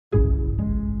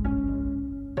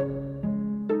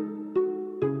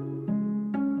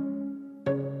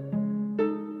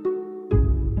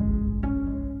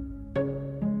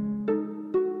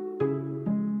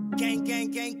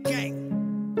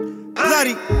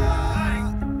Bloody.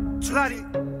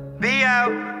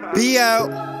 B.L.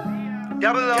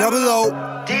 Double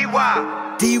O.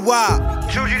 D.Y. 2G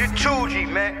to 2G,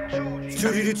 man.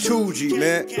 2G to 2G,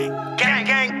 man. Gang,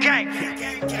 gang, gang.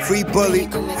 Free Bully,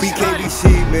 free KBC,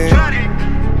 man.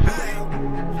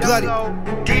 Bloody.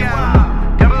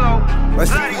 D.Y. Double O.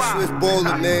 Rest in peace, Swiss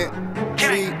Bowler, man.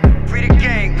 Free the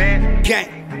gang, man. Gang.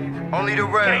 Only the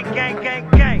real. Gang, gang, gang,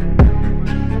 gang.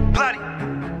 Bloody.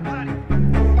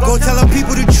 Go tell them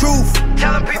people the truth.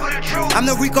 Tell them people the truth. I'm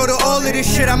the Rico to all of this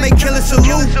shit, I make killer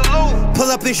salute. Pull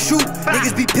up and shoot,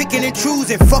 niggas be picking and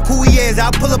choosing. Fuck who he is,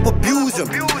 I'll pull up abuse him.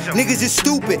 Niggas is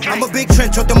stupid, I'm a big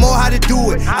trench, taught them all how to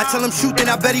do it. I tell him shoot, then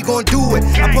I bet he gon' do it.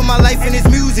 I put my life in his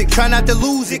music, try not to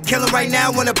lose it. Kill him right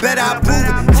now, when I better I prove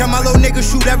it. Tell my little nigga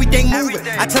shoot, everything moving.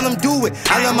 I tell him do it,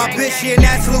 I love my bitch, she a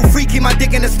nasty little freak. Keep my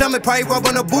dick in the stomach, probably rub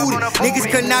on the booty. Niggas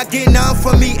could not get none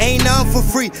from me, ain't none for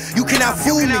free. You cannot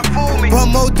fool me, but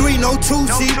Mo 3, no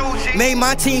 2C. Made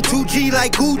my team 2G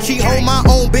like Gucci. Hold my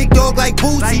own big dog like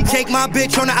Bootsy. Take my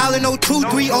bitch on the island, no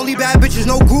 2-3. Only bad bitches,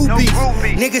 no groupies.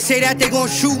 Niggas say that they gon'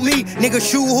 shoot me. Nigga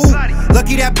shoot who?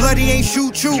 Lucky that bloody ain't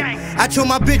shoot you. I told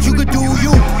my bitch you could do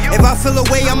you. If I feel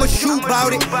away, I'ma shoot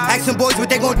bout it. Ask them boys what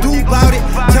they gon' do bout it.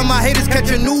 Tell my haters catch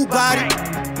a new body.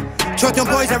 Taught them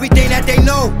boys everything that they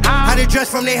know. How to dress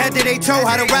from their head to their toe.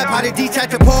 How to rap, how to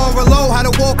detach a pour or low. How to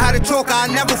walk, how to talk, I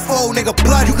never fold. Nigga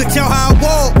blood, you can tell how I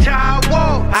walk.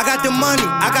 I got the money,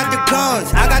 I got the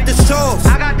guns, I got the sauce.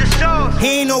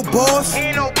 He ain't no boss.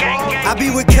 I be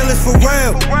with killers for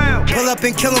real. Pull up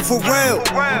and kill him for real.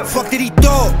 Fuck did he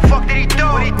thought?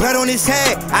 Bread on his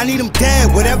head, I need him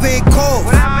dead, whatever it costs.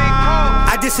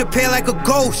 I disappear like a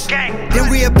ghost, then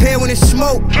reappear when it's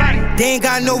smoke. They ain't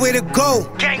got nowhere to go.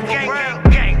 He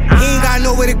ain't got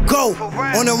nowhere to go.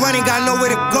 On the run, ain't got nowhere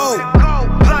to go.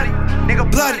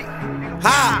 Bloody.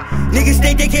 Ha. Niggas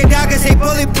think they can't die cause they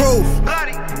bulletproof.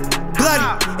 Bloody.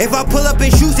 If I pull up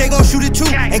in shoes, they gon' shoot it too.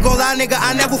 Ain't gon' lie, nigga,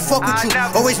 I never fuck with you.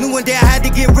 Always knew one day I had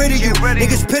to get rid of you.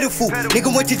 Niggas pitiful.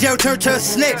 Nigga went to jail, turned to a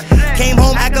snitch. Came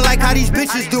home acting like how these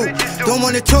bitches do. Don't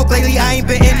wanna talk lately, I ain't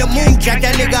been in the mood. Jack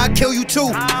that nigga, I'll kill you too.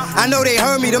 I know they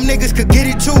heard me, them niggas could get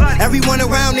it too. Everyone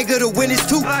around, nigga, the winners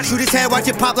too. Shoot his head, watch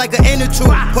it pop like an inner two.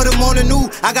 Put him on the new,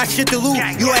 I got shit to lose.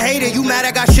 You a hater, you mad,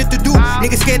 I got shit to do.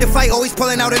 Niggas scared to fight, always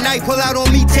pulling out a knife. Pull out on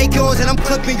me, take yours, and I'm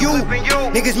clipping you.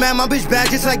 Niggas mad, my bitch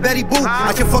bad, just like Betty Boo.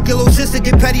 I should fuck your little sister,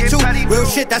 get petty too. Real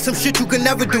shit, that's some shit you can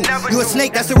never do. You a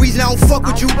snake, that's the reason I don't fuck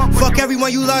with you. Fuck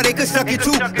everyone you love, they could suck it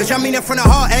too. Bitch, I mean it from the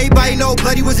heart. Everybody know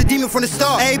Bloody was a demon from the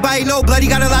start. Everybody know Bloody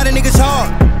got a lot of niggas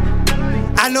hard.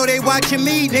 I know they watching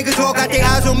me, niggas all got their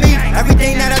eyes on me.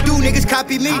 Everything that I do, niggas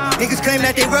copy me. Niggas claim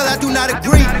that they real, I do not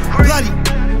agree. Bloody,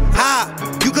 ha,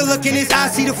 you can look in his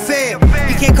eyes, see the fear.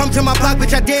 He can't come to my block,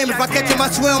 bitch, I damn. If I catch him, I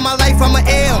swear on my life, I'ma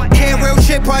air him. Can't real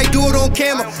shit, probably do it on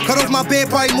camera. Cut off my bed,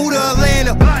 probably move to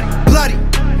Atlanta. Bloody,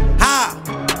 ha,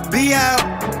 B.L.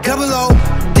 Double O,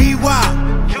 D.Y.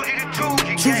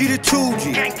 2G to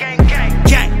 2G.